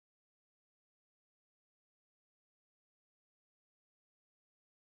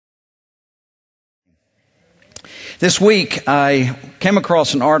This week, I came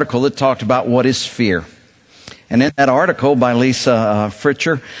across an article that talked about what is fear. And in that article by Lisa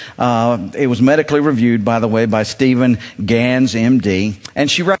Fritcher, it was medically reviewed, by the way, by Stephen Gans, MD.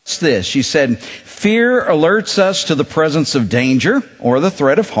 And she writes this. She said, "Fear alerts us to the presence of danger or the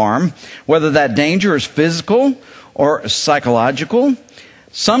threat of harm, whether that danger is physical or psychological.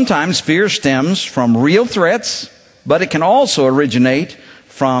 Sometimes fear stems from real threats, but it can also originate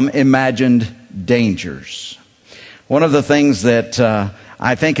from imagined dangers." One of the things that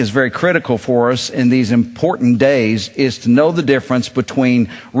I think is very critical for us in these important days is to know the difference between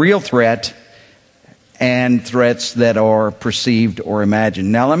real threat and threats that are perceived or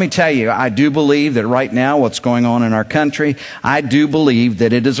imagined. Now, let me tell you, I do believe that right now what's going on in our country, I do believe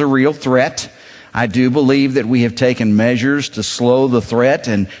that it is a real threat. I do believe that we have taken measures to slow the threat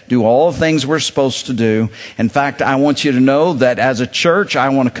and do all the things we're supposed to do. In fact, I want you to know that as a church, I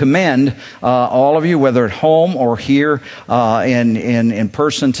want to commend all of you, whether at home or here in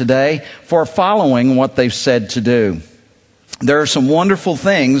person today, for following what they've said to do. There are some wonderful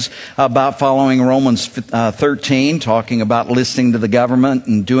things about following Romans 13, talking about listening to the government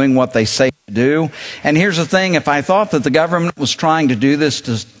and doing what they say to do. And here's the thing, if I thought that the government was trying to do this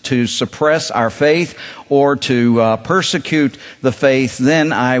to suppress our faith or to persecute the faith,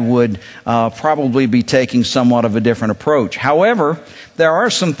 then I would probably be taking somewhat of a different approach. However, there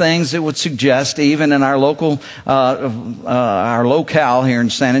are some things that would suggest, even in our our locale here in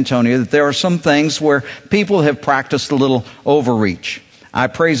San Antonio, that there are some things where people have practiced a little overreach. I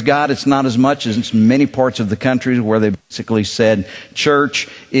praise God it's not as much as in many parts of the country where they basically said church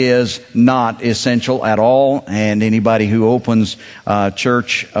is not essential at all, and anybody who opens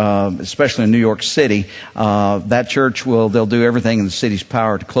church, especially in New York City, that church they'll do everything in the city's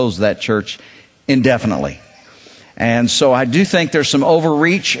power to close that church indefinitely. And so I do think there's some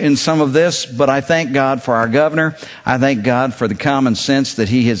overreach in some of this, but I thank God for our governor. I thank God for the common sense that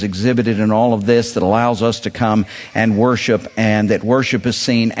he has exhibited in all of this that allows us to come and worship, and that worship is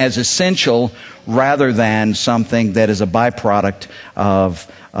seen as essential rather than something that is a byproduct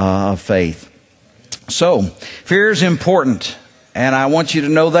of faith. So, fear is important, and I want you to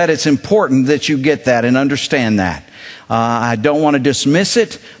know that it's important that you get that and understand that. I don't want to dismiss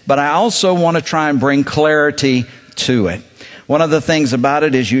it, but I also want to try and bring clarity to it. One of the things about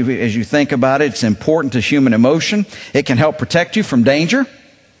it is as you think about it, it's important to human emotion. It can help protect you from danger,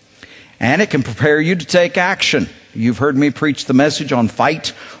 and it can prepare you to take action. You've heard me preach the message on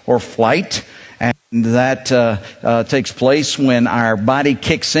fight or flight, and that takes place when our body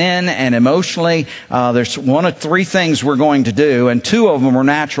kicks in, and emotionally there's one of three things we're going to do, and two of them are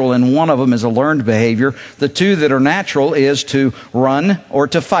natural and one of them is a learned behavior. The two that are natural is to run or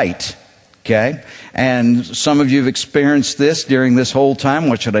to fight. Okay? And some of you have experienced this during this whole time.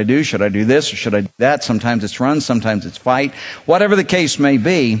 What should I do? Should I do this or should I do that? Sometimes it's run, sometimes it's fight. Whatever the case may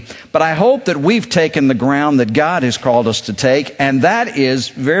be. But I hope that we've taken the ground that God has called us to take, and that is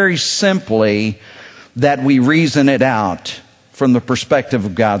very simply that we reason it out from the perspective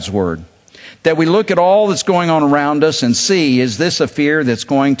of God's Word. That we look at all that's going on around us and see, is this a fear that's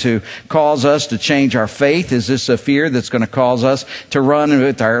going to cause us to change our faith? Is this a fear that's going to cause us to run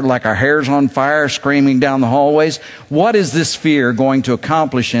with like our hair's on fire, screaming down the hallways? What is this fear going to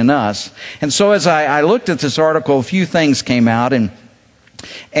accomplish in us? And so as I looked at this article, a few things came out, and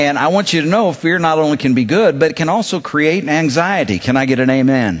I want you to know fear not only can be good, but it can also create anxiety. Can I get an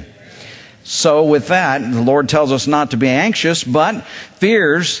amen? So with that, the Lord tells us not to be anxious, but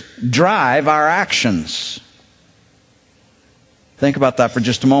fears drive our actions. Think about that for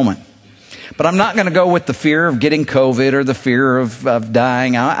just a moment. But I'm not going to go with the fear of getting COVID or the fear of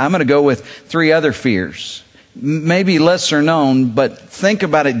dying. I'm going to go with three other fears. Maybe lesser known, but think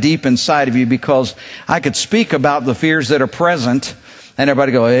about it deep inside of you, because I could speak about the fears that are present and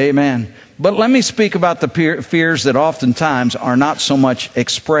everybody go, amen. But let me speak about the fears that oftentimes are not so much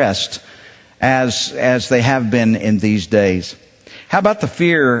expressed as they have been in these days. How about the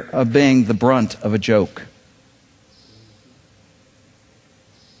fear of being the brunt of a joke?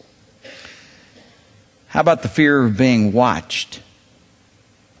 How about the fear of being watched?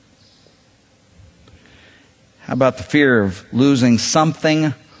 How about the fear of losing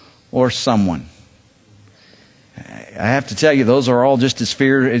something or someone? I have to tell you, those are all just as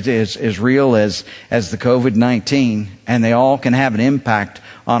real as the COVID-19, and they all can have an impact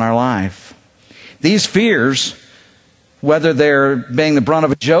on our life. These fears, whether they're being the brunt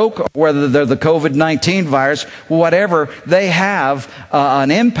of a joke or whether they're the COVID-19 virus, whatever, they have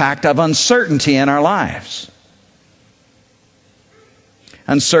an impact of uncertainty in our lives.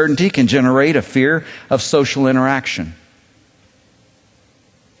 Uncertainty can generate a fear of social interaction.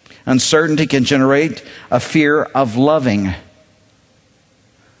 Uncertainty can generate a fear of loving.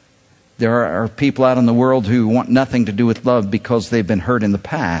 There are people out in the world who want nothing to do with love because they've been hurt in the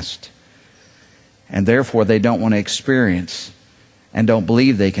past. And therefore they don't want to experience and don't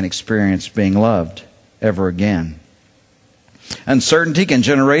believe they can experience being loved ever again. Uncertainty can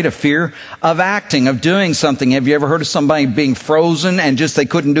generate a fear of acting, of doing something. Have you ever heard of somebody being frozen and just they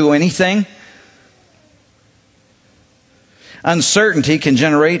couldn't do anything? Uncertainty can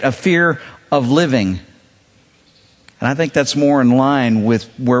generate a fear of living. And I think that's more in line with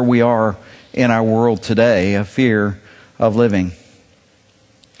where we are in our world today, a fear of living.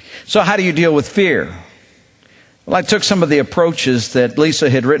 So how do you deal with fear? Well, I took some of the approaches that Lisa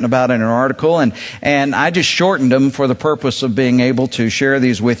had written about in her article, and I just shortened them for the purpose of being able to share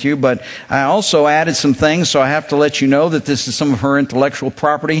these with you. But I also added some things, so I have to let you know that this is some of her intellectual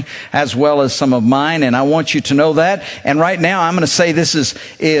property as well as some of mine, and I want you to know that. And right now, I'm going to say this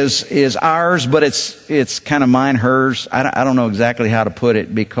is ours, but it's kind of mine, hers. I don't know exactly how to put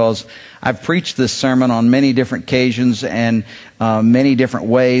it, because I've preached this sermon on many different occasions and many different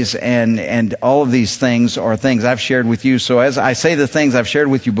ways, and all of these things are things I've shared with you. So as I say the things I've shared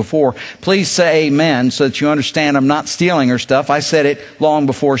with you before, please say amen so that you understand I'm not stealing her stuff. I said it long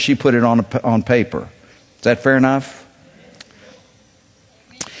before she put it on paper. Is that fair enough?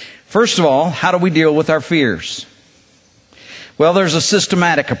 First of all, how do we deal with our fears? Well, there's a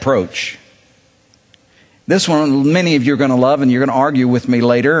systematic approach. This one, many of you are going to love, and you're going to argue with me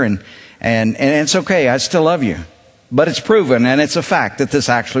later, and it's okay. I still love you. But it's proven, and it's a fact, that this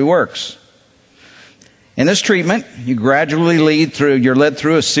actually works. In this treatment, you gradually you're led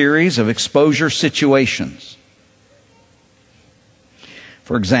through a series of exposure situations.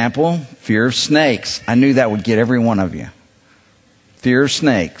 For example, fear of snakes. I knew that would get every one of you. Fear of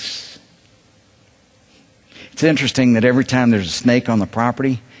snakes. It's interesting that every time there's a snake on the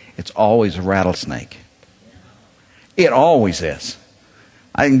property, it's always a rattlesnake. It always is.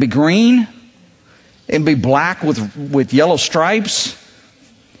 I can be green. It can be black with yellow stripes.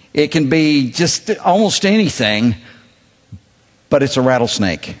 It can be just almost anything, but it's a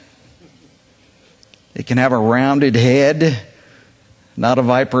rattlesnake. It can have a rounded head, not a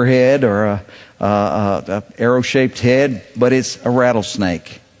viper head or a arrow-shaped head, but it's a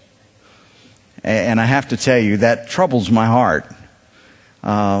rattlesnake. And I have to tell you, that troubles my heart.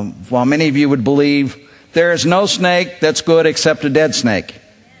 While many of you would believe there is no snake that's good except a dead snake.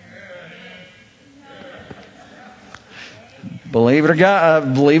 Believe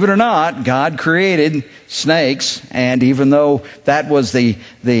it or not, God created snakes, and even though that was the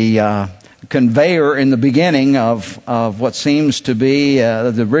conveyor in the beginning of what seems to be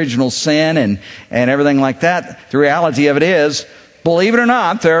the original sin and everything like that, the reality of it is, believe it or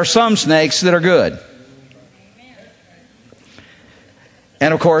not, there are some snakes that are good.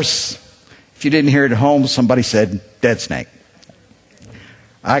 And of course, if you didn't hear it at home, somebody said, dead snake.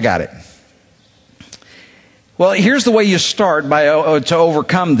 I got it. Well, here's the way you start to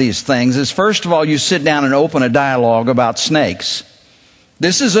overcome these things. Is first of all, you sit down and open a dialogue about snakes.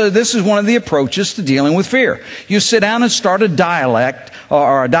 This is one of the approaches to dealing with fear. You sit down and start a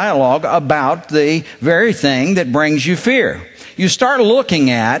dialogue about the very thing that brings you fear. You start looking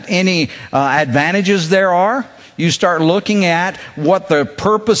at any advantages there are. You start looking at what the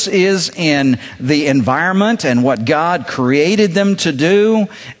purpose is in the environment and what God created them to do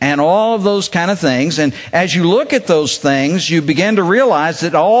and all of those kind of things. And as you look at those things, you begin to realize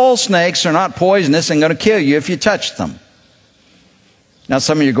that all snakes are not poisonous and going to kill you if you touch them. Now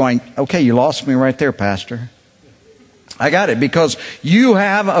some of you are going, okay, you lost me right there, Pastor. I got it, because you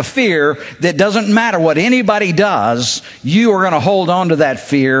have a fear that doesn't matter what anybody does, you are going to hold on to that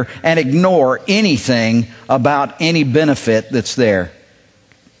fear and ignore anything about any benefit that's there.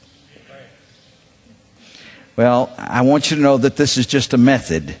 Well, I want you to know that this is just a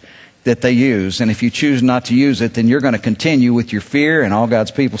method that they use, and if you choose not to use it, then you're going to continue with your fear, and all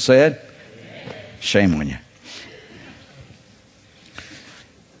God's people said, shame on you.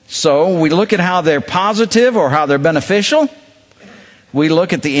 So we look at how they're positive or how they're beneficial. We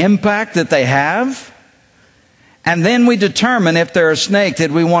look at the impact that they have. And then we determine if they're a snake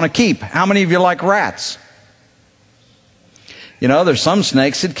that we want to keep. How many of you like rats? You know, there's some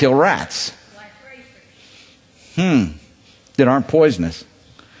snakes that kill rats. That aren't poisonous.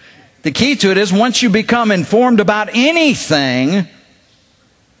 The key to it is once you become informed about anything,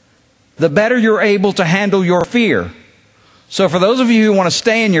 the better you're able to handle your fear. So for those of you who want to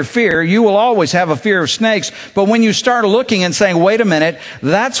stay in your fear, you will always have a fear of snakes. But when you start looking and saying, wait a minute,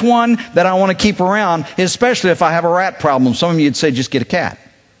 that's one that I want to keep around, especially if I have a rat problem. Some of you would say, just get a cat.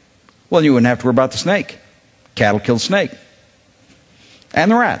 Well, you wouldn't have to worry about the snake. Cat will kill the snake.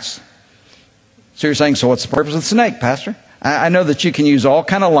 and the rats. So you're saying, so what's the purpose of the snake, Pastor? I know that you can use all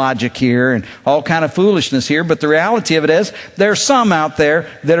kind of logic here and all kind of foolishness here, but the reality of it is there's some out there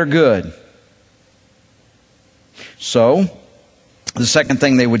that are good. So the second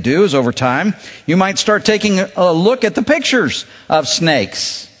thing they would do is over time, you might start taking a look at the pictures of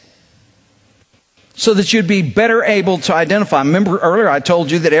snakes so that you'd be better able to identify. Remember earlier I told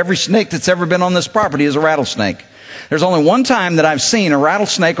you that every snake that's ever been on this property is a rattlesnake. There's only one time that I've seen a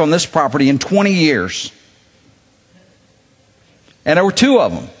rattlesnake on this property in 20 years. And there were two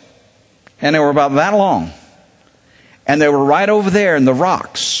of them. And they were about that long. And they were right over there in the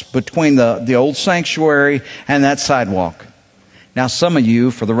rocks between the old sanctuary and that sidewalk. Now some of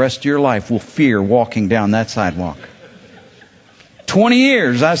you, for the rest of your life, will fear walking down that sidewalk. 20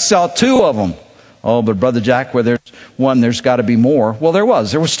 years, I saw two of them. Oh, but Brother Jack, where there's one, there's got to be more. Well, there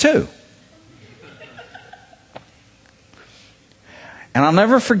was two. And I'll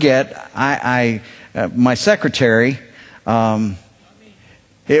never forget, my secretary,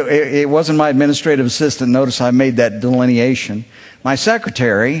 it wasn't my administrative assistant. Notice I made that delineation. My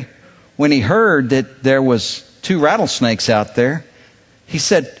secretary, when he heard that there was two rattlesnakes out there, he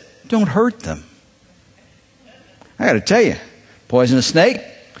said, don't hurt them. I got to tell you, poisonous snake,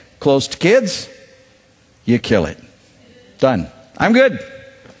 close to kids, you kill it. Done. I'm good.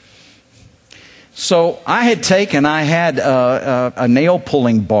 So I had a nail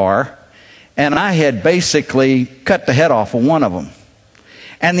pulling bar, and I had basically cut the head off of one of them.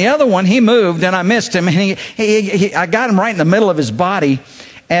 And the other one, he moved, and I missed him. And I got him right in the middle of his body.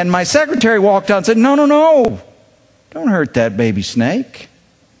 And my secretary walked out and said, no, don't hurt that baby snake.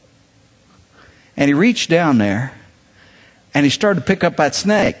 And he reached down there, and he started to pick up that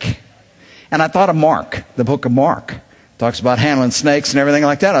snake. And I thought of Mark, the book of Mark. Talks about handling snakes and everything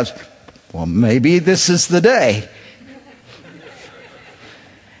like that. I was, well, maybe this is the day.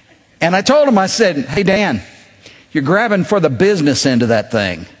 And I told him, I said, hey, Dan, you're grabbing for the business end of that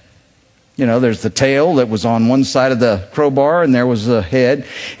thing. You know, there's the tail that was on one side of the crowbar, and there was the head.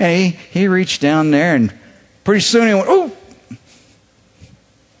 And he reached down there, and pretty soon he went, ooh!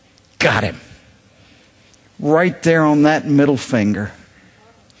 Got him. Right there on that middle finger.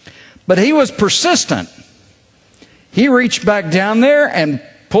 But he was persistent. He reached back down there and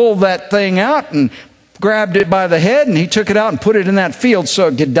pulled that thing out and grabbed it by the head, and he took it out and put it in that field so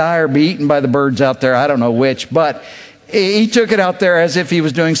it could die or be eaten by the birds out there. I don't know which, but he took it out there as if he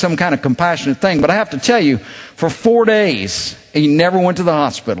was doing some kind of compassionate thing. But I have to tell you, for 4 days, he never went to the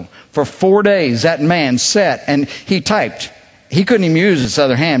hospital. For 4 days, that man sat and he typed. He couldn't even use his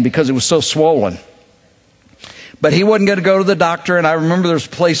other hand because it was so swollen. But he wasn't going to go to the doctor, and I remember there was a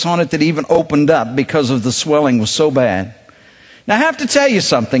place on it that even opened up because of the swelling was so bad. Now, I have to tell you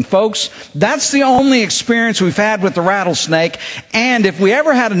something, folks. That's the only experience we've had with the rattlesnake. And if we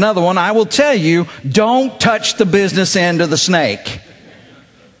ever had another one, I will tell you, don't touch the business end of the snake.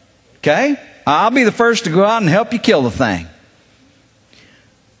 Okay? I'll be the first to go out and help you kill the thing.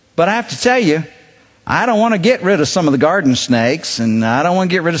 But I have to tell you, I don't want to get rid of some of the garden snakes, and I don't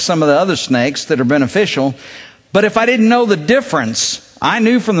want to get rid of some of the other snakes that are beneficial. But if I didn't know the difference, I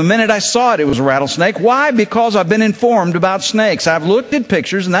knew from the minute I saw it was a rattlesnake. Why? Because I've been informed about snakes. I've looked at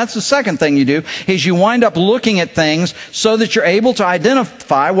pictures, and that's the second thing you do, is you wind up looking at things so that you're able to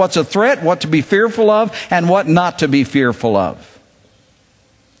identify what's a threat, what to be fearful of, and what not to be fearful of.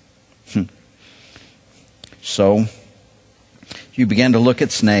 So, you begin to look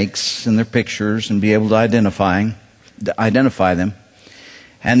at snakes and their pictures and be able to identify them.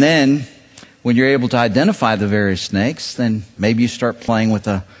 And then, when you're able to identify the various snakes, then maybe you start playing with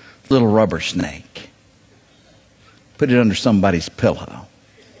a little rubber snake. Put it under somebody's pillow.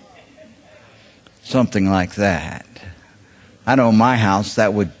 Something like that. I know in my house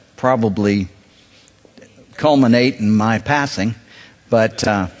that would probably culminate in my passing, but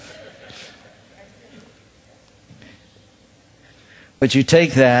you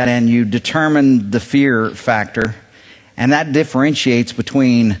take that and you determine the fear factor. And that differentiates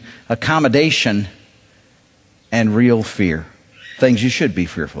between accommodation and real fear. Things you should be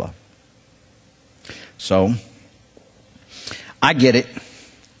fearful of. So, I get it.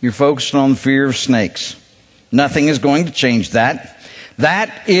 You're focused on the fear of snakes. Nothing is going to change that.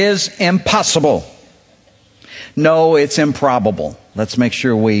 That is impossible. No, it's improbable. Let's make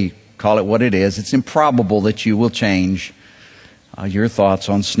sure we call it what it is. It's improbable that you will change your thoughts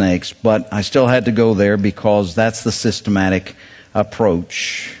on snakes, but I still had to go there because that's the systematic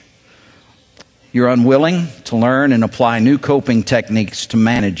approach. You're unwilling to learn and apply new coping techniques to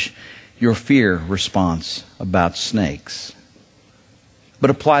manage your fear response about snakes. But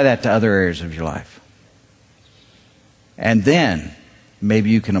apply that to other areas of your life. And then maybe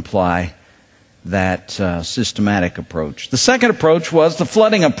you can apply that systematic approach. The second approach was the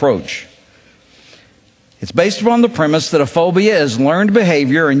flooding approach. It's based upon the premise that a phobia is learned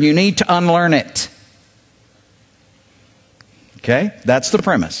behavior and you need to unlearn it. Okay? That's the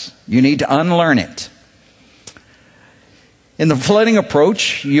premise. You need to unlearn it. In the flooding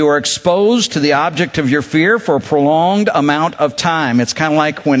approach, you are exposed to the object of your fear for a prolonged amount of time. It's kind of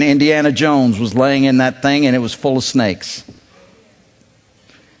like when Indiana Jones was laying in that thing and it was full of snakes.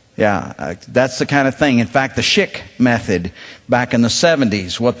 Yeah, that's the kind of thing. In fact, the Schick method back in the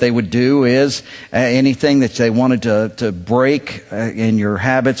 70s, what they would do is anything that they wanted to break in your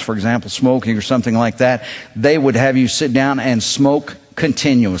habits, for example, smoking or something like that, they would have you sit down and smoke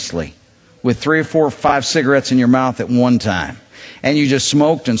continuously with 3 or 4 or 5 cigarettes in your mouth at one time. And you just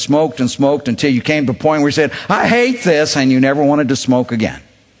smoked and smoked and smoked until you came to a point where you said, I hate this, and you never wanted to smoke again.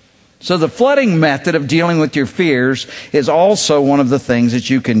 So the flooding method of dealing with your fears is also one of the things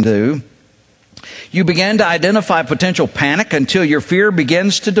that you can do. You begin to identify potential panic until your fear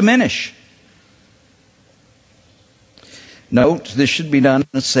begins to diminish. Note, this should be done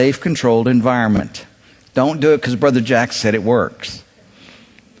in a safe, controlled environment. Don't do it because Brother Jack said it works.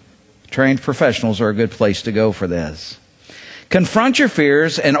 Trained professionals are a good place to go for this. Confront your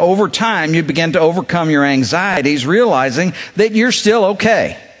fears, and over time you begin to overcome your anxieties, realizing that you're still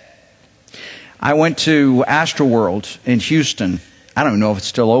okay. I went to Astroworld in Houston. I don't know if it's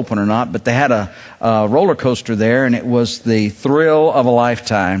still open or not, but they had a roller coaster there, and it was the thrill of a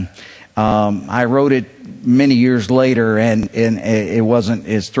lifetime. I rode it many years later, and it wasn't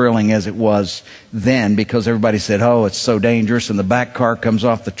as thrilling as it was then, because everybody said, oh, it's so dangerous, and the back car comes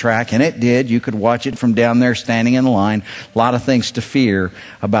off the track, and it did. You could watch it from down there standing in the line. A lot of things to fear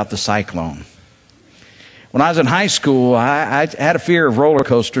about the cyclone. When I was in high school, I had a fear of roller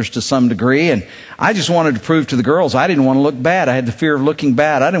coasters to some degree, and I just wanted to prove to the girls I didn't want to look bad. I had the fear of looking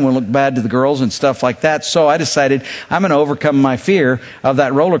bad. I didn't want to look bad to the girls and stuff like that, so I decided I'm going to overcome my fear of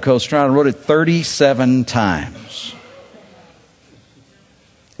that roller coaster. I rode it 37 times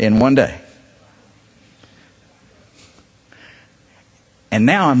in one day. And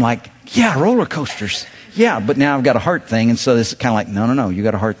now I'm like, yeah, roller coasters. Yeah, but now I've got a heart thing, and so this is kind of like, no, you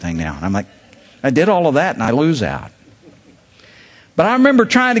got a heart thing now. And I'm like, I did all of that and I lose out. But I remember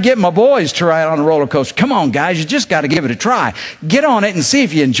trying to get my boys to ride on a roller coaster. Come on, guys, you just got to give it a try. Get on it and see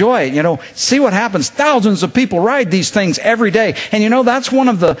if you enjoy it. You know, see what happens. Thousands of people ride these things every day. And you know, that's one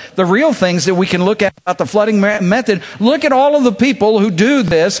of the real things that we can look at about the flooding method. Look at all of the people who do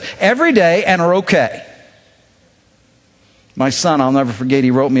this every day and are okay. My son, I'll never forget,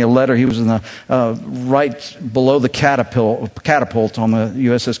 he wrote me a letter. He was in the right below the catapult on the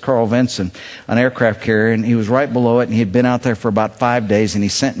USS Carl Vinson, an aircraft carrier, and he was right below it, and he had been out there for about 5 days, and he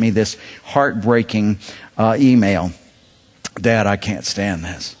sent me this heartbreaking email. Dad, I can't stand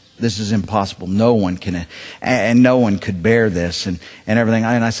this. This is impossible. No one can, and no one could bear this, and everything.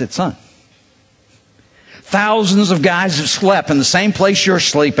 And I said, son, thousands of guys have slept in the same place you're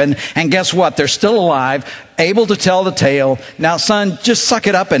sleeping, and guess what? They're still alive, able to tell the tale. Now, son, just suck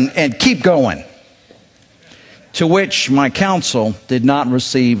it up and keep going. To which my counsel did not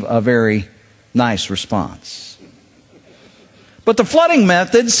receive a very nice response. But the flooding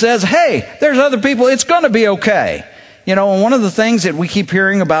method says, hey, there's other people, it's going to be okay. You know, and one of the things that we keep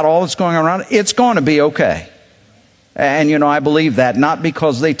hearing about all that's going on around, it's going to be okay. And, you know, I believe that, not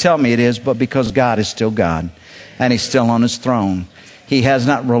because they tell me it is, but because God is still God, and He's still on His throne. He has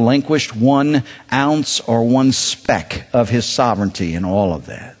not relinquished 1 ounce or 1 speck of His sovereignty in all of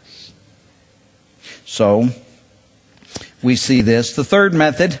this. So, we see this. The third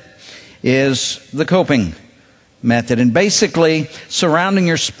method is the coping method, and basically surrounding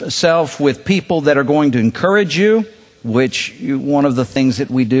yourself with people that are going to encourage you, which one of the things that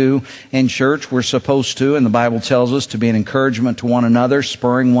we do in church, we're supposed to, and the Bible tells us, to be an encouragement to one another,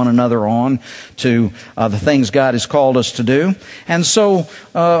 spurring one another on to the things God has called us to do. And so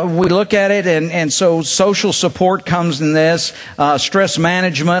we look at it, and so social support comes in this, stress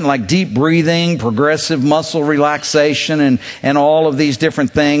management like deep breathing, progressive muscle relaxation, and all of these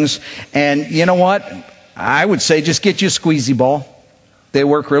different things. And you know what? I would say just get you a squeezy ball. They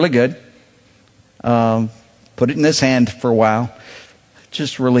work really good. Put it in this hand for a while.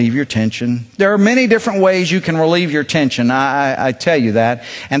 Just relieve your tension. There are many different ways you can relieve your tension. I tell you that.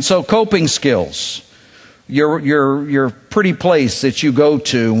 And so coping skills. Your pretty place that you go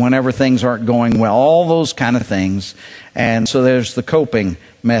to whenever things aren't going well. All those kind of things. And so there's the coping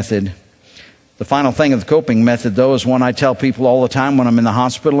method. The final thing of the coping method, though, is one I tell people all the time when I'm in the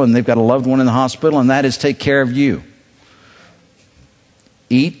hospital and they've got a loved one in the hospital, and that is take care of you.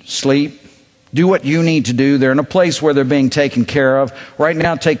 Eat, sleep, Do what you need to do. They're in a place where they're being taken care of. Right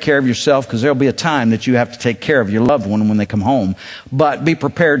now, take care of yourself, because there'll be a time that you have to take care of your loved one when they come home. But be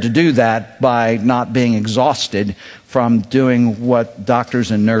prepared to do that by not being exhausted from doing what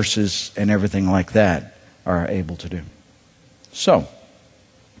doctors and nurses and everything like that are able to do. So,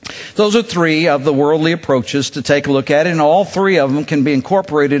 those are three of the worldly approaches to take a look at it, and all three of them can be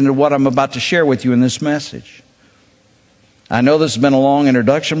incorporated into what I'm about to share with you in this message. I know this has been a long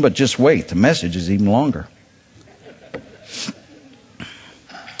introduction, but just wait. The message is even longer.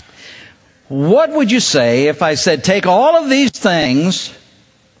 What would you say if I said, take all of these things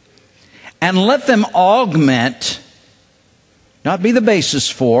and let them augment, not be the basis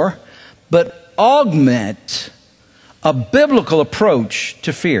for, but augment a biblical approach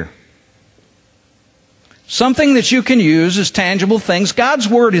to fear? Something that you can use as tangible things. God's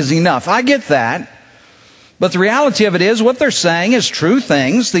Word is enough. I get that. But the reality of it is, what they're saying is true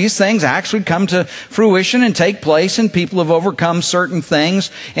things. These things actually come to fruition and take place, and people have overcome certain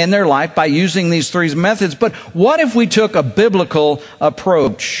things in their life by using these three methods. But what if we took a biblical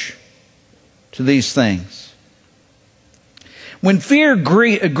approach to these things? When fear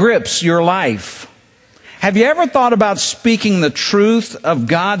grips your life, have you ever thought about speaking the truth of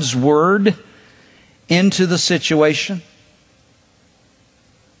God's Word into the situation?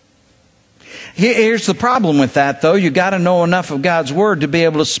 Here's the problem with that, though. You've got to know enough of God's Word to be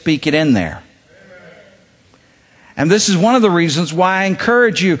able to speak it in there. And this is one of the reasons why I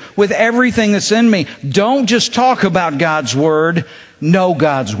encourage you, with everything that's in me, don't just talk about God's Word, know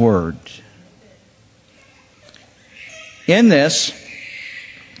God's Word. In this,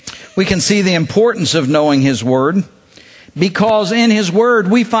 we can see the importance of knowing His Word, because in His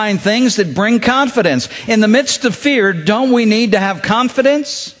Word we find things that bring confidence. In the midst of fear, don't we need to have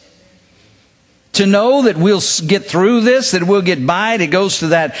confidence? To know that we'll get through this, that we'll get by it. It goes to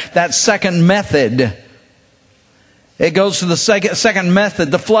that second method. It goes to the second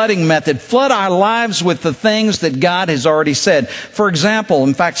method, the flooding method. Flood our lives with the things that God has already said. For example,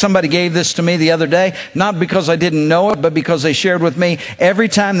 in fact, somebody gave this to me the other day, not because I didn't know it, but because they shared with me. Every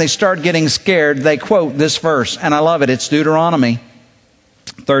time they start getting scared, they quote this verse, and I love it. It's Deuteronomy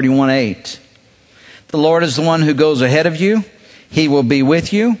 31:8. The Lord is the one who goes ahead of you. He will be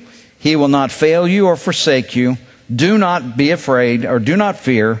with you. He will not fail you or forsake you. Do not be afraid, or do not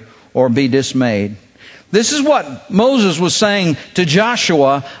fear, or be dismayed. This is what Moses was saying to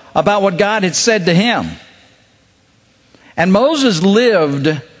Joshua about what God had said to him. And Moses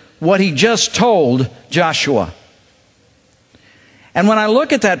lived what he just told Joshua. And when I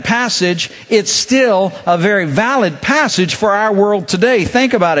look at that passage, it's still a very valid passage for our world today.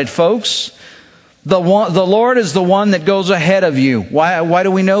 Think about it, folks. The Lord is the one that goes ahead of you. Why do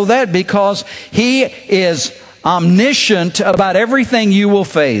we know that? Because He is omniscient about everything you will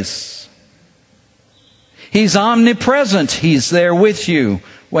face. He's omnipresent. He's there with you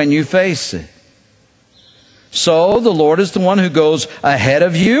when you face it. So the Lord is the one who goes ahead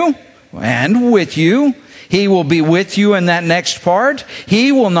of you and with you. He will be with you in that next part.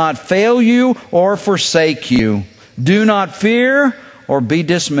 He will not fail you or forsake you. Do not fear or be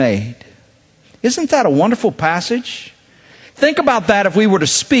dismayed. Isn't that a wonderful passage? Think about that if we were to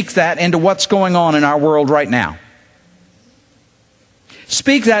speak that into what's going on in our world right now.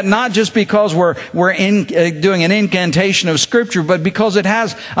 Speak that not just because we're doing an incantation of Scripture, but because it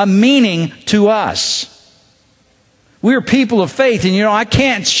has a meaning to us. We're people of faith, and I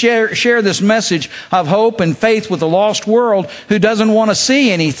can't share this message of hope and faith with a lost world who doesn't want to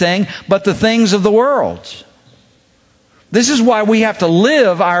see anything but the things of the world. This is why we have to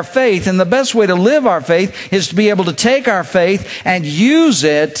live our faith, and the best way to live our faith is to be able to take our faith and use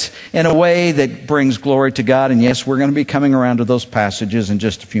it in a way that brings glory to God. And yes, we're going to be coming around to those passages in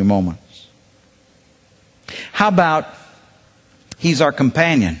just a few moments. How about He's our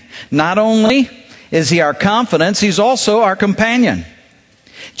companion? Not only is He our confidence, He's also our companion.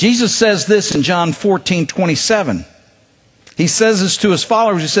 Jesus says this in John 14:27. He says this to His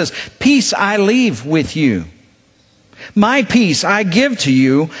followers. He says, "Peace I leave with you. My peace I give to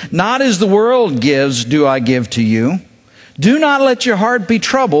you, not as the world gives do I give to you. Do not let your heart be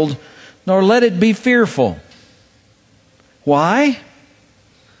troubled, nor let it be fearful." Why?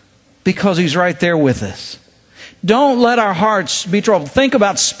 Because He's right there with us. Don't let our hearts be troubled. Think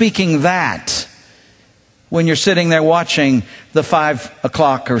about speaking that when you're sitting there watching the 5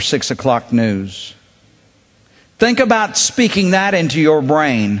 o'clock or 6 o'clock news. Think about speaking that into your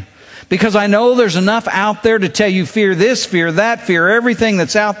brain. Because I know there's enough out there to tell you fear this, fear that, fear everything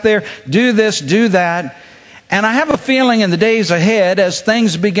that's out there. Do this, do that. And I have a feeling in the days ahead, as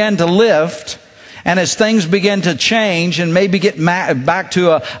things begin to lift, And as things begin to change and maybe get back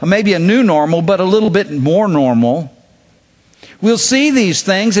to maybe a new normal, but a little bit more normal, we'll see these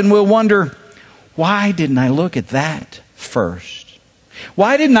things and we'll wonder, why didn't I look at that first?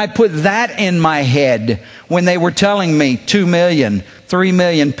 Why didn't I put that in my head when they were telling me 2 million, 3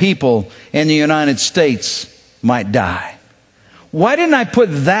 million people in the United States might die? Why didn't I put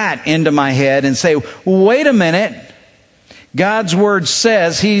that into my head and say, wait a minute, God's Word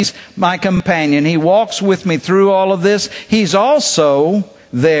says He's my companion. He walks with me through all of this. He's also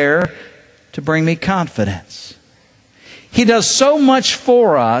there to bring me confidence. He does so much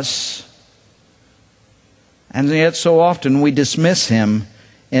for us, and yet so often we dismiss Him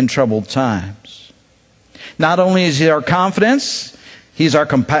in troubled times. Not only is He our confidence, He's our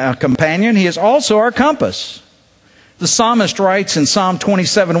companion, He is also our compass. The psalmist writes in Psalm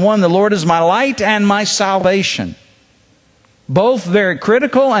 27:1, "The Lord is my light and my salvation." Both very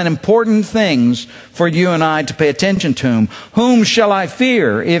critical and important things for you and I to pay attention to Him. Whom shall I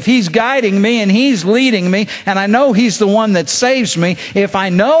fear? If He's guiding me and He's leading me, and I know He's the one that saves me, if I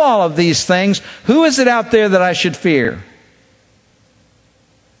know all of these things, who is it out there that I should fear?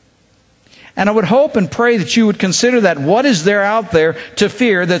 And I would hope and pray that you would consider that. What is there out there to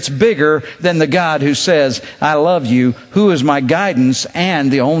fear that's bigger than the God who says, I love you, who is my guidance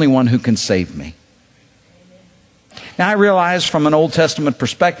and the only one who can save me? Now, I realize from an Old Testament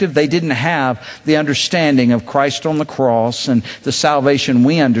perspective, they didn't have the understanding of Christ on the cross and the salvation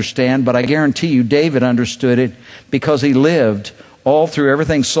we understand, but I guarantee you David understood it because he lived all through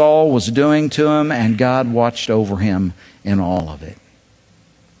everything Saul was doing to him, and God watched over him in all of it.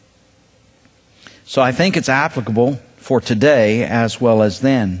 So I think it's applicable for today as well as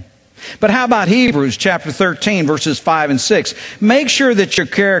then. But how about Hebrews chapter 13, verses 5 and 6? Make sure that your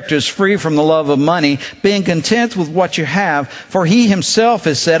character is free from the love of money, being content with what you have. For He Himself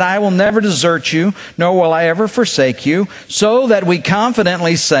has said, I will never desert you, nor will I ever forsake you. So that we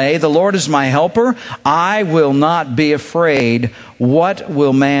confidently say, the Lord is my helper. I will not be afraid. What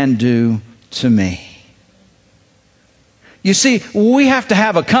will man do to me? You see, we have to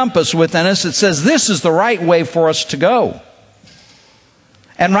have a compass within us that says this is the right way for us to go.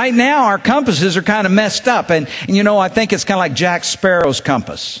 And right now, our compasses are kind of messed up. And you know, I think it's kind of like Jack Sparrow's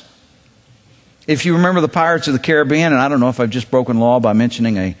compass. If you remember the Pirates of the Caribbean, and I don't know if I've just broken law by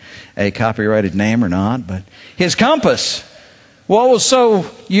mentioning a copyrighted name or not, but his compass, what was so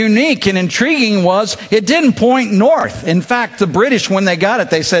unique and intriguing was it didn't point north. In fact, the British, when they got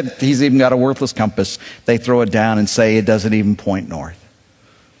it, they said, he's even got a worthless compass. They throw it down and say it doesn't even point north.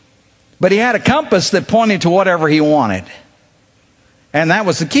 But he had a compass that pointed to whatever he wanted. And that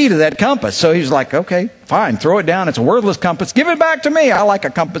was the key to that compass. So he's like, okay, fine, throw it down. It's a worthless compass. Give it back to me. I like a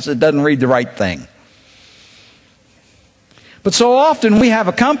compass that doesn't read the right thing. But so often we have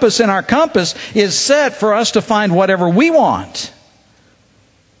a compass, and our compass is set for us to find whatever we want.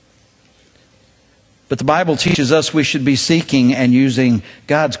 But the Bible teaches us we should be seeking and using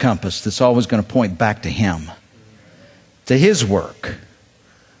God's compass that's always going to point back to Him, to His work,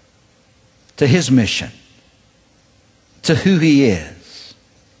 to His mission, to who He is.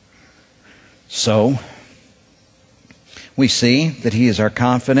 So, we see that He is our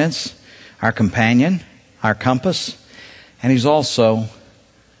confidence, our companion, our compass, and He's also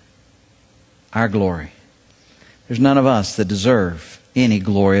our glory. There's none of us that deserve any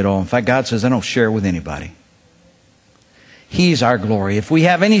glory at all. In fact, God says, I don't share it with anybody. He's our glory. If we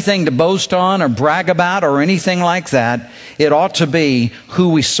have anything to boast on or brag about or anything like that, it ought to be who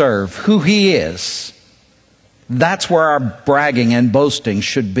we serve, who He is. That's where our bragging and boasting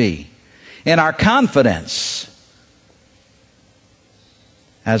should be. In our confidence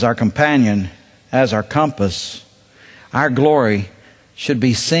as our companion, as our compass, our glory should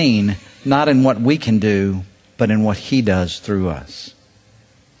be seen not in what we can do, but in what He does through us.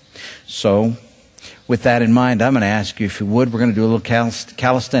 So, with that in mind, I'm going to ask you, if you would, we're going to do a little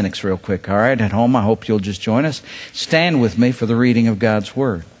calisthenics real quick. All right, at home, I hope you'll just join us. Stand with me for the reading of God's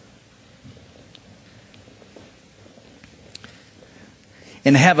Word.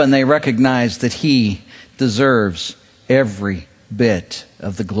 In heaven, they recognize that He deserves every bit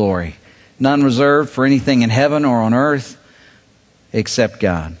of the glory. None reserved for anything in heaven or on earth except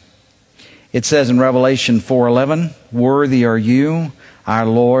God. It says in Revelation 4:11, worthy are you, our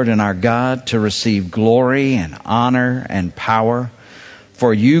Lord and our God, to receive glory and honor and power.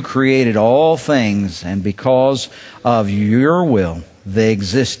 For you created all things, and because of your will, they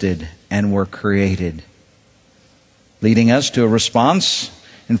existed and were created. Leading us to a response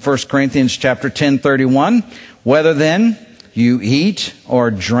in 1 Corinthians chapter 10:31. Whether then you eat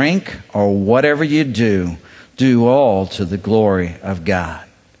or drink or whatever you do, do all to the glory of God.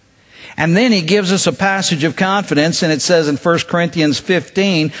 And then he gives us a passage of confidence, and it says in 1 Corinthians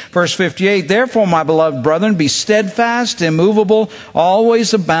 15, verse 58, "Therefore, my beloved brethren, be steadfast, immovable,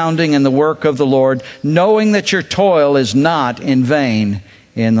 always abounding in the work of the Lord, knowing that your toil is not in vain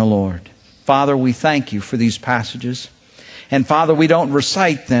in the Lord." Father, we thank you for these passages. And Father, we don't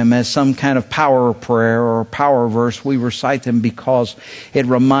recite them as some kind of power prayer or power verse. We recite them because it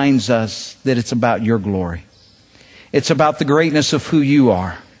reminds us that it's about your glory. It's about the greatness of who you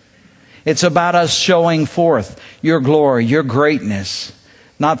are. It's about us showing forth your glory, your greatness,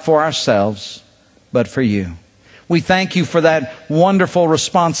 not for ourselves, but for you. We thank you for that wonderful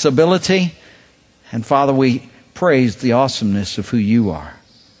responsibility. And Father, we praise the awesomeness of who you are.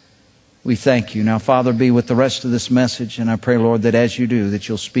 We thank you. Now, Father, be with the rest of this message. And I pray, Lord, that as you do, that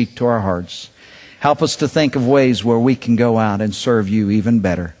you'll speak to our hearts. Help us to think of ways where we can go out and serve you even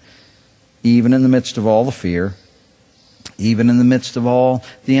better, even in the midst of all the fear, even in the midst of all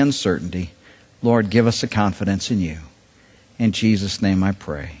the uncertainty. Lord, give us a confidence in you. In Jesus' name I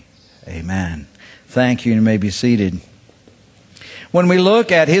pray. Amen. Thank you. You may be seated. When we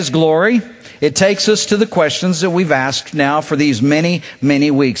look at His glory, it takes us to the questions that we've asked now for these many,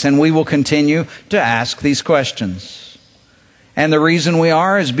 many weeks. And we will continue to ask these questions. And the reason we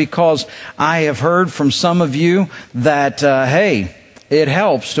are is because I have heard from some of you that, hey, it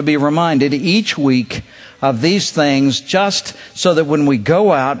helps to be reminded each week of these things, just so that when we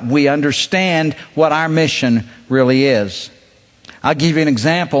go out, we understand what our mission really is. I'll give you an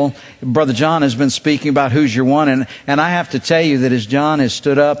example. Brother John has been speaking about who's your one, and I have to tell you that as John has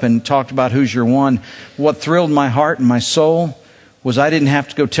stood up and talked about who's your one, what thrilled my heart and my soul was I didn't have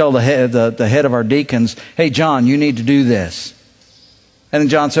to go tell the head of our deacons, "Hey, John, you need to do this." And then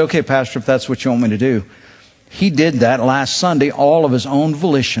John said, "Okay, Pastor, if that's what you want me to do." He did that last Sunday, all of his own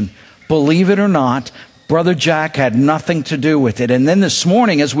volition. Believe it or not, Brother Jack had nothing to do with it. And then this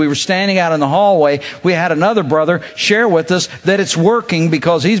morning, as we were standing out in the hallway, we had another brother share with us that it's working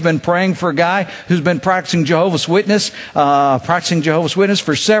because he's been praying for a guy who's been practicing Jehovah's Witness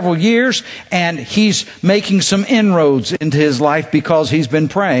for several years, and he's making some inroads into his life because he's been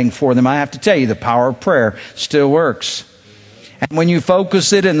praying for them. I have to tell you, the power of prayer still works. And when you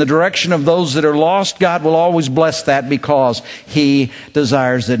focus it in the direction of those that are lost, God will always bless that because He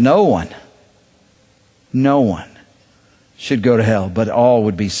desires that no one should go to hell, but all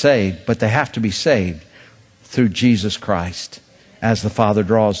would be saved. But they have to be saved through Jesus Christ as the Father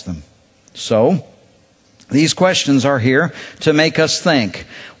draws them. So, these questions are here to make us think.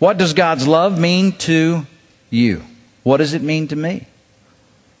 What does God's love mean to you? What does it mean to me?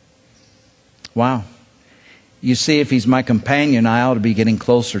 Wow. You see, if He's my companion, I ought to be getting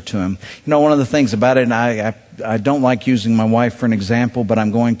closer to Him. You know, one of the things about it, and I don't like using my wife for an example, but I'm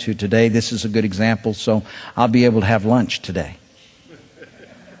going to today. This is a good example, so I'll be able to have lunch today.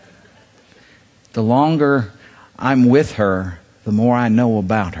 The longer I'm with her, the more I know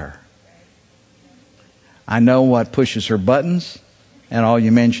about her. I know what pushes her buttons, and all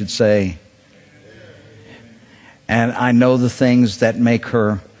you men should say. And I know the things that make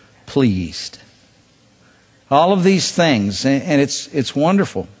her pleased. All of these things, and it's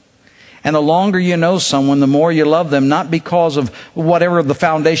wonderful. And the longer you know someone, the more you love them, not because of whatever the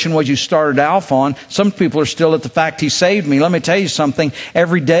foundation was you started off on. Some people are still at the fact, He saved me. Let me tell you something.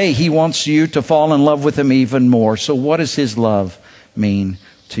 Every day He wants you to fall in love with Him even more. So what does His love mean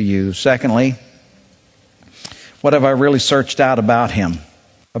to you? Secondly, what have I really searched out about Him,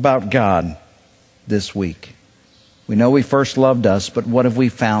 about God this week? We know He first loved us, but what have we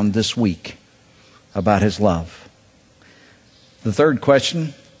found this week about His love? The third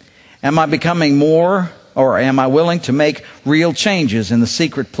question, am I becoming more, or am I willing to make real changes in the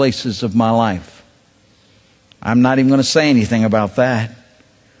secret places of my life? I'm not even going to say anything about that.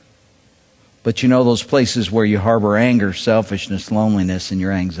 But you know those places where you harbor anger, selfishness, loneliness, and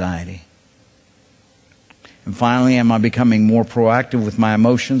your anxiety. And finally, am I becoming more proactive with my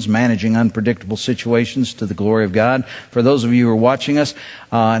emotions, managing unpredictable situations to the glory of God? For those of you who are watching us,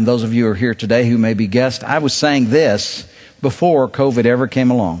 and those of you who are here today who may be guests, I was saying this before COVID ever came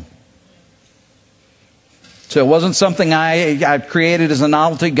along. So it wasn't something I created as a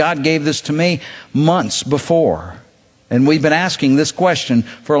novelty. God gave this to me months before. And we've been asking this question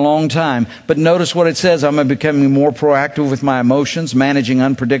for a long time. But notice what it says. I'm becoming more proactive with my emotions, managing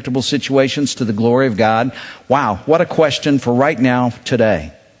unpredictable situations to the glory of God. Wow, what a question for right now,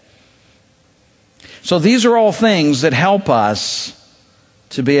 today. So these are all things that help us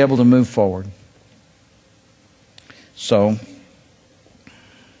to be able to move forward. So,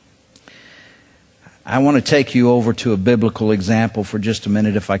 I want to take you over to a biblical example for just a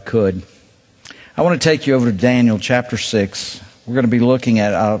minute if I could. I want to take you over to Daniel chapter 6. We're We're going to be looking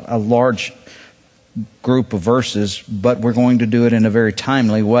at a large group of verses, but we're going to do it in a very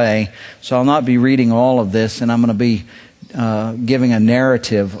timely way. So I'll not be reading all of this, and I'm going to be giving a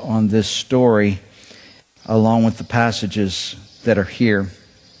narrative on this story along with the passages that are here.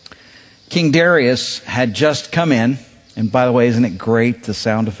 King Darius had just come in, and by the way, isn't it great, the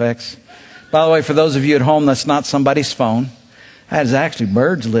sound effects? By the way, for those of you at home, that's not somebody's phone. That is actually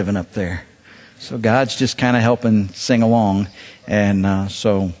birds living up there. So God's just kind of helping sing along, and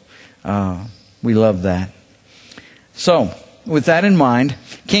so we love that. So, with that in mind,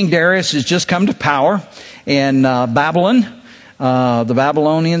 King Darius has just come to power in Babylon. The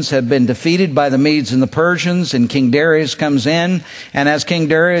Babylonians have been defeated by the Medes and the Persians, and King Darius comes in. And as King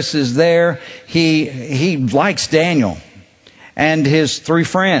Darius is there, he likes Daniel and his 3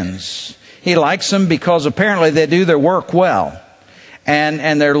 friends. He likes them because apparently they do their work well.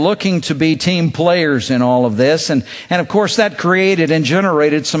 And they're looking to be team players in all of this. And of course that created and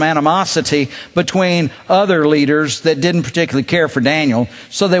generated some animosity between other leaders that didn't particularly care for Daniel.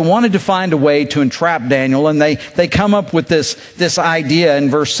 So they wanted to find a way to entrap Daniel. And they come up with this idea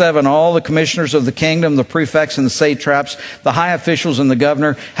in verse 7. All the commissioners of the kingdom, the prefects and the satraps, the high officials and the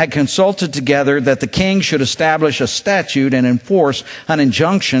governor had consulted together that the king should establish a statute and enforce an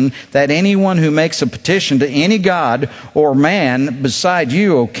injunction that anyone who makes a petition to any god or man beside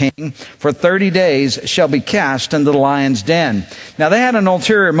you, O king, for 30 days shall be cast into the lion's den. Now they had an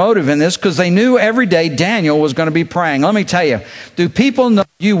ulterior motive in this because they knew every day Daniel was going to be praying. Let me tell you, do people know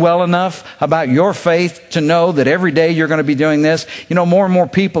you well enough about your faith to know that every day you're going to be doing this? You know, more and more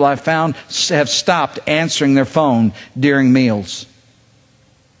people I've found have stopped answering their phone during meals.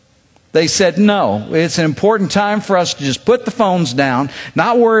 They said, no, it's an important time for us to just put the phones down,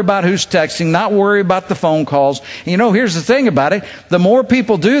 not worry about who's texting, not worry about the phone calls. And you know, here's the thing about it. The more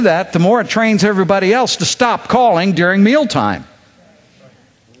people do that, the more it trains everybody else to stop calling during mealtime.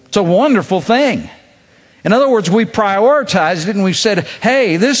 It's a wonderful thing. In other words, we prioritized it and we said,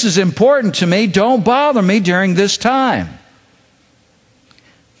 hey, this is important to me. Don't bother me during this time.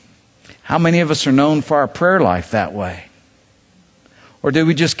 How many of us are known for our prayer life that way? Or do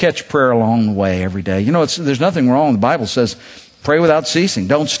we just catch prayer along the way every day? You know, there's nothing wrong. The Bible says, pray without ceasing.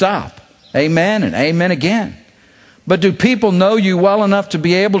 Don't stop. Amen and amen again. But do people know you well enough to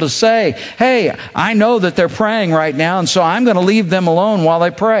be able to say, hey, I know that they're praying right now, and so I'm going to leave them alone while they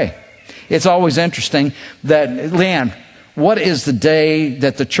pray? It's always interesting that, Leanne, what is the day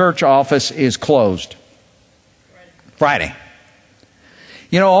that the church office is closed? Friday.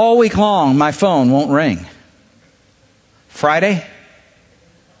 You know, all week long, my phone won't ring. Friday?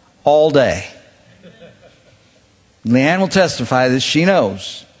 All day. Leanne will testify this. She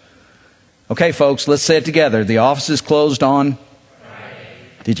knows. Okay, folks, let's say it together. The office is closed on Friday.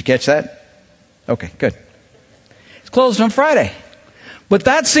 Did you catch that? Okay, good. It's closed on Friday. But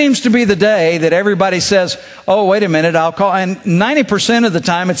that seems to be the day that everybody says, oh, wait a minute, I'll call. And 90% of the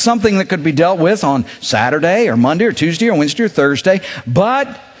time, it's something that could be dealt with on Saturday or Monday or Tuesday or Wednesday or Thursday.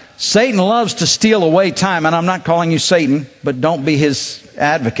 But Satan loves to steal away time. And I'm not calling you Satan, but don't be his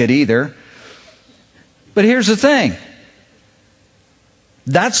advocate either. But here's the thing.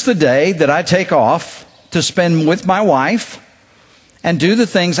 That's the day that I take off to spend with my wife and do the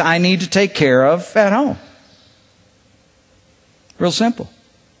things I need to take care of at home. Real simple.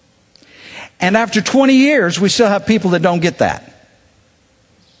 And after 20 years, we still have people that don't get that.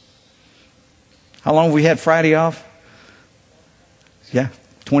 How long have we had Friday off? Yeah,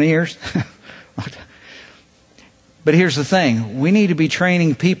 20 years. But here's the thing. We need to be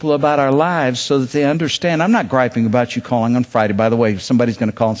training people about our lives so that they understand. I'm not griping about you calling on Friday. By the way, somebody's going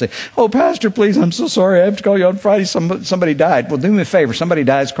to call and say, oh, Pastor, please, I'm so sorry. I have to call you on Friday. Somebody died. Well, do me a favor. Somebody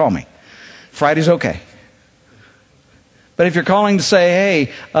dies, call me. Friday's okay. But if you're calling to say,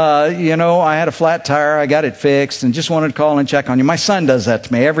 hey, you know, I had a flat tire. I got it fixed and just wanted to call and check on you. My son does that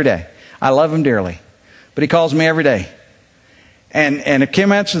to me every day. I love him dearly. But he calls me every day. And if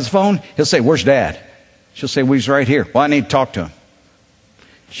Kim answers the phone, he'll say, where's Dad? She'll say, well, he's right here. Well, I need to talk to him.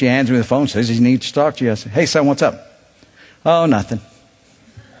 She hands me the phone, says he needs to talk to you. I say, hey, son, what's up? Oh, nothing.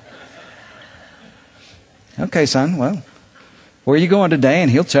 Okay, son, well, where are you going today?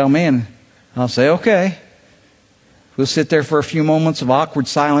 And he'll tell me, and I'll say, okay. We'll sit there for a few moments of awkward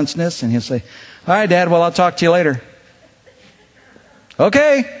silenceness, and he'll say, all right, Dad, well, I'll talk to you later.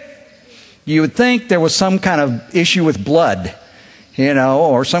 Okay. You would think there was some kind of issue with blood, you know,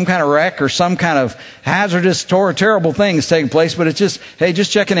 or some kind of wreck or some kind of hazardous, terrible things taking place. But it's just, hey,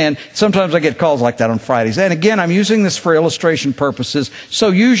 just checking in. Sometimes I get calls like that on Fridays. And again, I'm using this for illustration purposes. So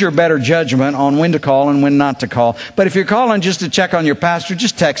use your better judgment on when to call and when not to call. But if you're calling just to check on your pastor,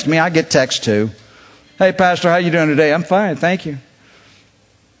 just text me. I get text too. Hey, Pastor, how you doing today? I'm fine, thank you.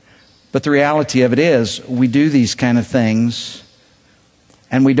 But the reality of it is, we do these kind of things,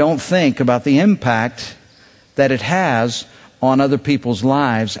 and we don't think about the impact that it has on other people's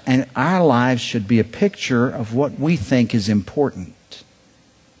lives, and our lives should be a picture of what we think is important.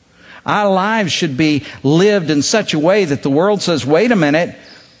 Our lives should be lived in such a way that the world says, wait a minute,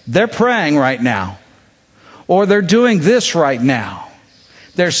 they're praying right now. Or they're doing this right now.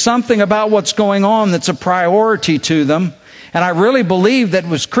 There's something about what's going on that's a priority to them. And I really believe that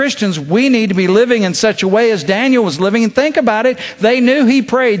as Christians, we need to be living in such a way as Daniel was living. And think about it, they knew he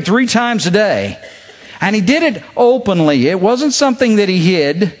prayed 3 times a day. And he did it openly. It wasn't something that he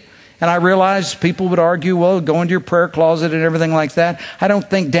hid. And I realize people would argue, well, go into your prayer closet and everything like that. I don't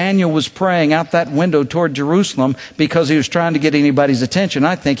think Daniel was praying out that window toward Jerusalem because he was trying to get anybody's attention.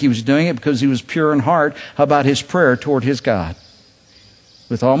 I think he was doing it because he was pure in heart about his prayer toward his God.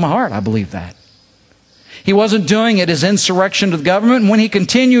 With all my heart, I believe that. He wasn't doing it as insurrection to the government. And when he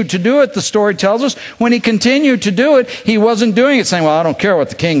continued to do it, the story tells us, when he continued to do it, he wasn't doing it saying, well, I don't care what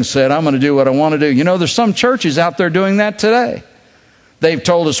the king said. I'm going to do what I want to do. You know, there's some churches out there doing that today. They've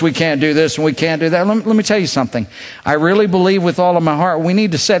told us we can't do this and we can't do that. Let me tell you something. I really believe with all of my heart we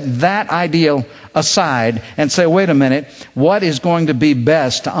need to set that ideal aside and say, wait a minute, what is going to be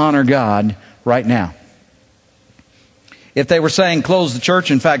best to honor God right now? If they were saying close the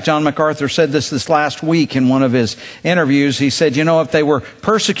church, in fact, John MacArthur said this last week in one of his interviews. He said, you know, if they were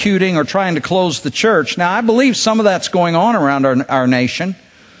persecuting or trying to close the church. Now, I believe some of that's going on around our nation.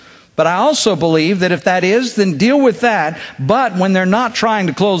 But I also believe that if that is, then deal with that. But when they're not trying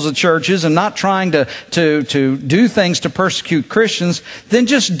to close the churches and not trying to do things to persecute Christians, then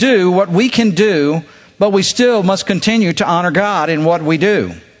just do what we can do, but we still must continue to honor God in what we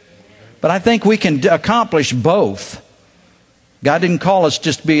do. But I think we can accomplish both. God didn't call us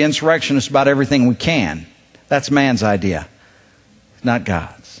just to be insurrectionists about everything we can. That's man's idea, not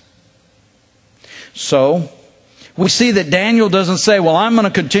God's. So we see that Daniel doesn't say, well, I'm going to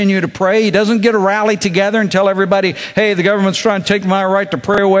continue to pray. He doesn't get a rally together and tell everybody, hey, the government's trying to take my right to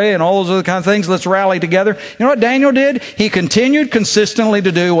pray away and all those other kind of things. Let's rally together. You know what Daniel did? He continued consistently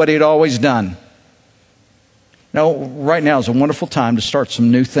to do what he'd always done. Now, right now is a wonderful time to start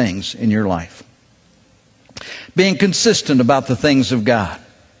some new things in your life. Being consistent about the things of God.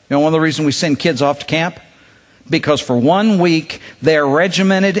 You know, one of the reasons we send kids off to camp? Because for 1 week, they're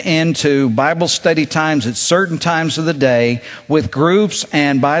regimented into Bible study times at certain times of the day with groups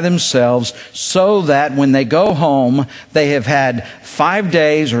and by themselves so that when they go home, they have had 5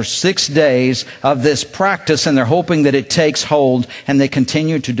 days or 6 days of this practice and they're hoping that it takes hold and they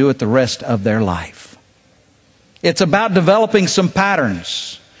continue to do it the rest of their life. It's about developing some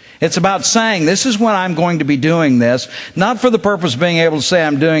patterns. It's about saying, this is when I'm going to be doing this, not for the purpose of being able to say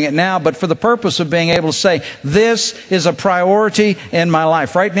I'm doing it now, but for the purpose of being able to say, this is a priority in my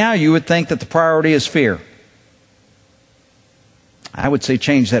life. Right now, you would think that the priority is fear. I would say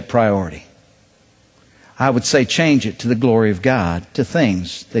change that priority. I would say change it to the glory of God, to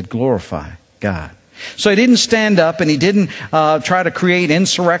things that glorify God. So he didn't stand up and he didn't try to create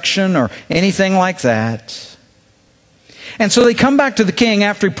insurrection or anything like that. And so they come back to the king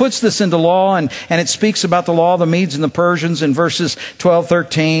after he puts this into law, and it speaks about the law of the Medes and the Persians in verses 12,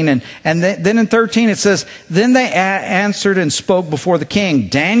 13. And then in 13 it says, then they answered and spoke before the king.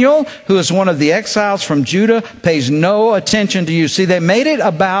 Daniel, who is one of the exiles from Judah, pays no attention to you. See, they made it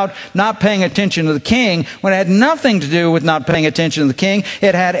about not paying attention to the king when it had nothing to do with not paying attention to the king.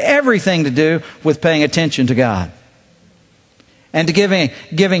 It had everything to do with paying attention to God. And to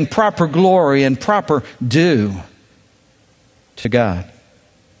giving proper glory and proper due to God.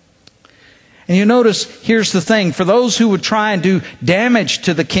 And you notice, here's the thing, for those who would try and do damage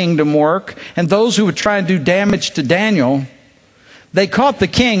to the kingdom work, and those who would try and do damage to Daniel, they caught the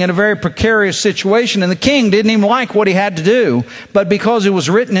king in a very precarious situation, and the king didn't even like what he had to do, but because it was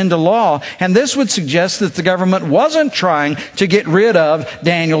written into law, and this would suggest that the government wasn't trying to get rid of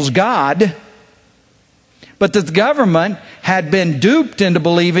Daniel's God, but that the government had been duped into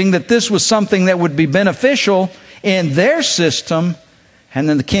believing that this was something that would be beneficial in their system, and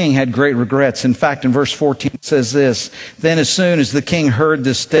then the king had great regrets. In fact, in verse 14 it says this, then as soon as the king heard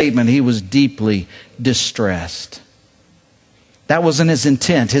this statement, he was deeply distressed. That wasn't his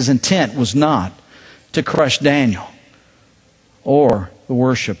intent. His intent was not to crush Daniel or the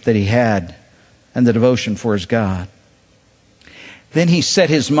worship that he had and the devotion for his God. Then he set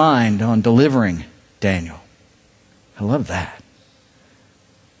his mind on delivering Daniel. I love that.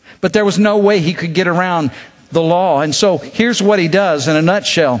 But there was no way he could get around the law. And so here's what he does in a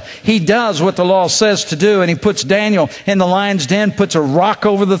nutshell. He does what the law says to do, and he puts Daniel in the lion's den, puts a rock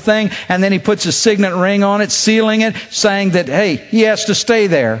over the thing, and then he puts a signet ring on it, sealing it, saying that, hey, he has to stay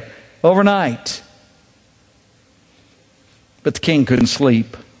there overnight. But the king couldn't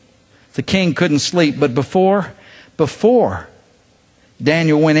sleep. The king couldn't sleep. But before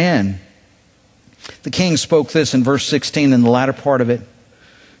Daniel went in, the king spoke this in verse 16 in the latter part of it. In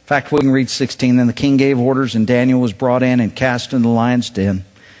fact, we can read 16. Then the king gave orders, and Daniel was brought in and cast in the lion's den.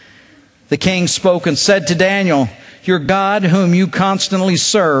 The king spoke and said to Daniel, your God, whom you constantly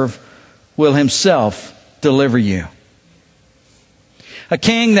serve, will himself deliver you. A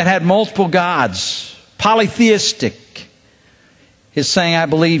king that had multiple gods, polytheistic, is saying, I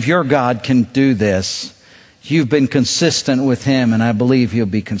believe your God can do this. You've been consistent with him, and I believe he'll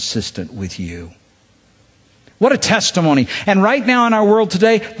be consistent with you. What a testimony. And right now in our world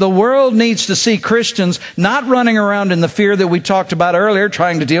today, the world needs to see Christians not running around in the fear that we talked about earlier,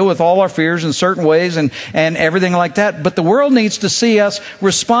 trying to deal with all our fears in certain ways and everything like that. But the world needs to see us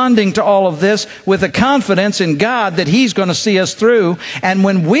responding to all of this with a confidence in God that he's going to see us through. And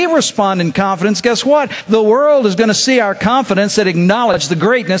when we respond in confidence, guess what? The world is going to see our confidence that acknowledge the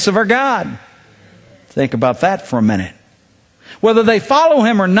greatness of our God. Think about that for a minute. Whether they follow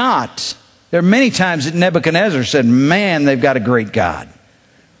him or not, there are many times that Nebuchadnezzar said, man, they've got a great God.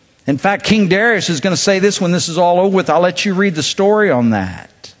 In fact, King Darius is going to say this when this is all over with. I'll let you read the story on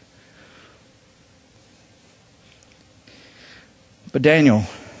that. But Daniel,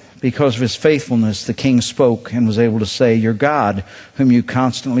 because of his faithfulness, the king spoke and was able to say, your God, whom you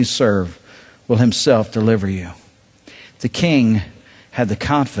constantly serve, will himself deliver you. The king had the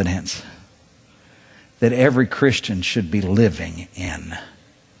confidence that every Christian should be living in,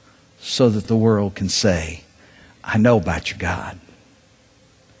 so that the world can say, I know about your God.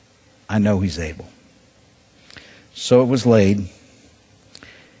 I know he's able. So it was laid.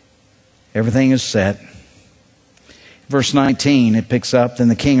 Everything is set. Verse 19, it picks up, then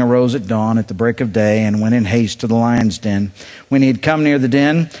the king arose at dawn at the break of day and went in haste to the lion's den. When he had come near the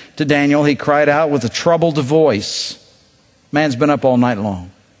den to Daniel, he cried out with a troubled voice. Man's been up all night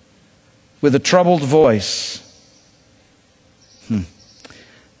long. With a troubled voice. The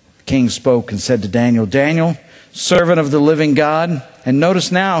king spoke and said to Daniel, Daniel, servant of the living God. And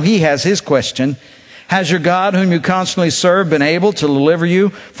notice now, he has his question. Has your God, whom you constantly serve, been able to deliver you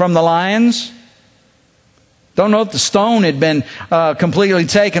from the lions? Don't know if the stone had been completely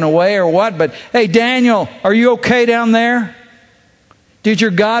taken away or what, but hey, Daniel, are you okay down there? Did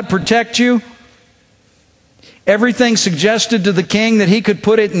your God protect you? Everything suggested to the king that he could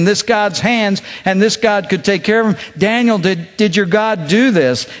put it in this God's hands and this God could take care of him. Daniel, did your God do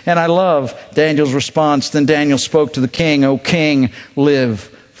this? And I love Daniel's response. Then Daniel spoke to the king, O king, live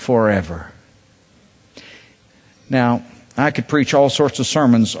forever. Now, I could preach all sorts of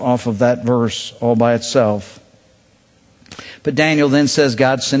sermons off of that verse all by itself. But Daniel then says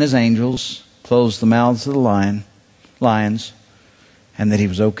God sent his angels, closed the mouths of the lions, and that he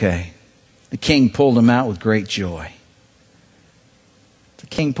was okay. The king pulled him out with great joy. The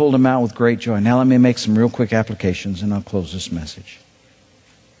king pulled him out with great joy. Now let me make some real quick applications and I'll close this message.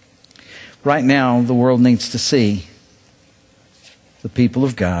 Right now, the world needs to see the people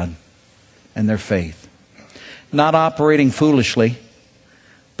of God and their faith. Not operating foolishly,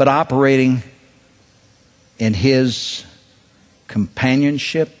 but operating in his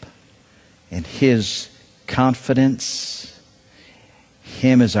companionship, in his confidence.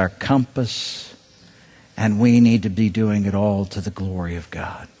 Him as our compass, and we need to be doing it all to the glory of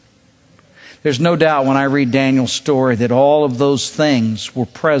God. There's no doubt when I read Daniel's story that all of those things were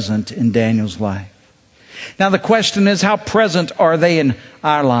present in Daniel's life. Now the question is, how present are they in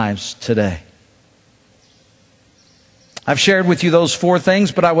our lives today? I've shared with you those 4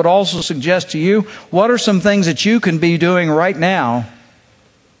 things, but I would also suggest to you, what are some things that you can be doing right now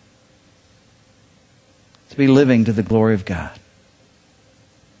to be living to the glory of God?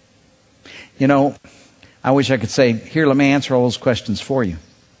 You know, I wish I could say, here, let me answer all those questions for you.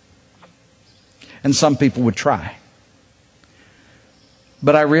 And some people would try.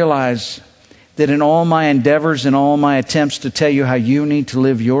 But I realize that in all my endeavors and all my attempts to tell you how you need to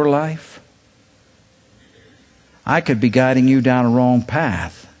live your life, I could be guiding you down a wrong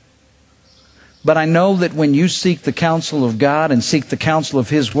path. But I know that when you seek the counsel of God and seek the counsel of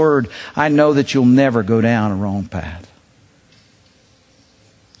His Word, I know that you'll never go down a wrong path.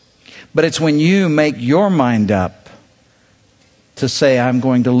 But it's when you make your mind up to say, I'm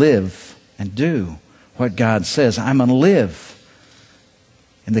going to live and do what God says. I'm going to live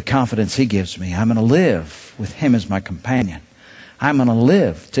in the confidence He gives me. I'm going to live with Him as my companion. I'm going to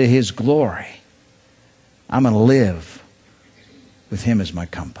live to His glory. I'm going to live with Him as my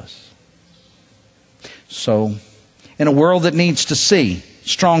compass. So, in a world that needs to see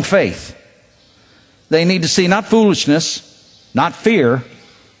strong faith, they need to see not foolishness, not fear,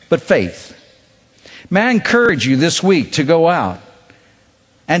 but faith. May I encourage you this week to go out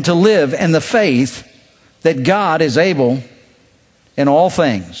and to live in the faith that God is able in all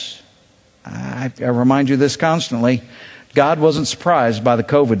things. I remind you this constantly. God wasn't surprised by the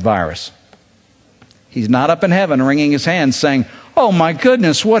COVID virus. He's not up in heaven wringing His hands saying, "Oh my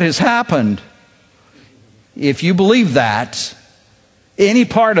goodness, what has happened?" If you believe that, any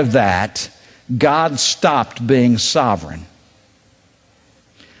part of that, God stopped being sovereign.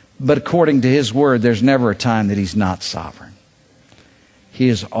 But according to His Word, there's never a time that He's not sovereign. He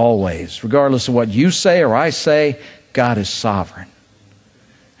is always, regardless of what you say or I say, God is sovereign.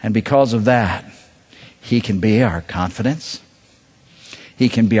 And because of that, He can be our confidence. He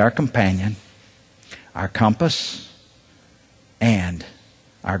can be our companion, our compass, and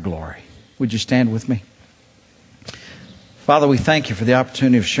our glory. Would you stand with me? Father, we thank You for the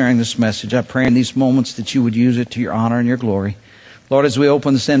opportunity of sharing this message. I pray in these moments that You would use it to Your honor and Your glory. Lord, as we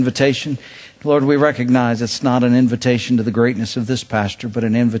open this invitation, Lord, we recognize it's not an invitation to the greatness of this pastor, but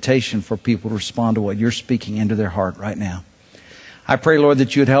an invitation for people to respond to what You're speaking into their heart right now. I pray, Lord,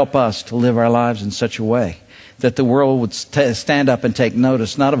 that You would help us to live our lives in such a way that the world would stand up and take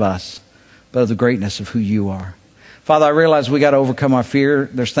notice, not of us, but of the greatness of who You are. Father, I realize we got to overcome our fear.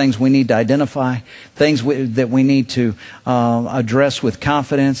 There's things we need to identify, things that we need to address with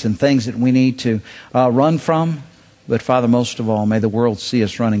confidence, and things that we need to run from. But Father, most of all, may the world see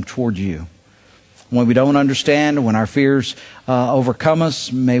us running toward You. When we don't understand, when our fears overcome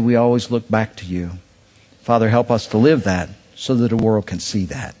us, may we always look back to You. Father, help us to live that so that the world can see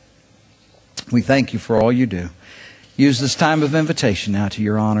that. We thank You for all You do. Use this time of invitation now to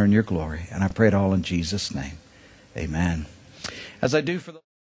Your honor and Your glory. And I pray it all in Jesus' name. Amen. As I do for the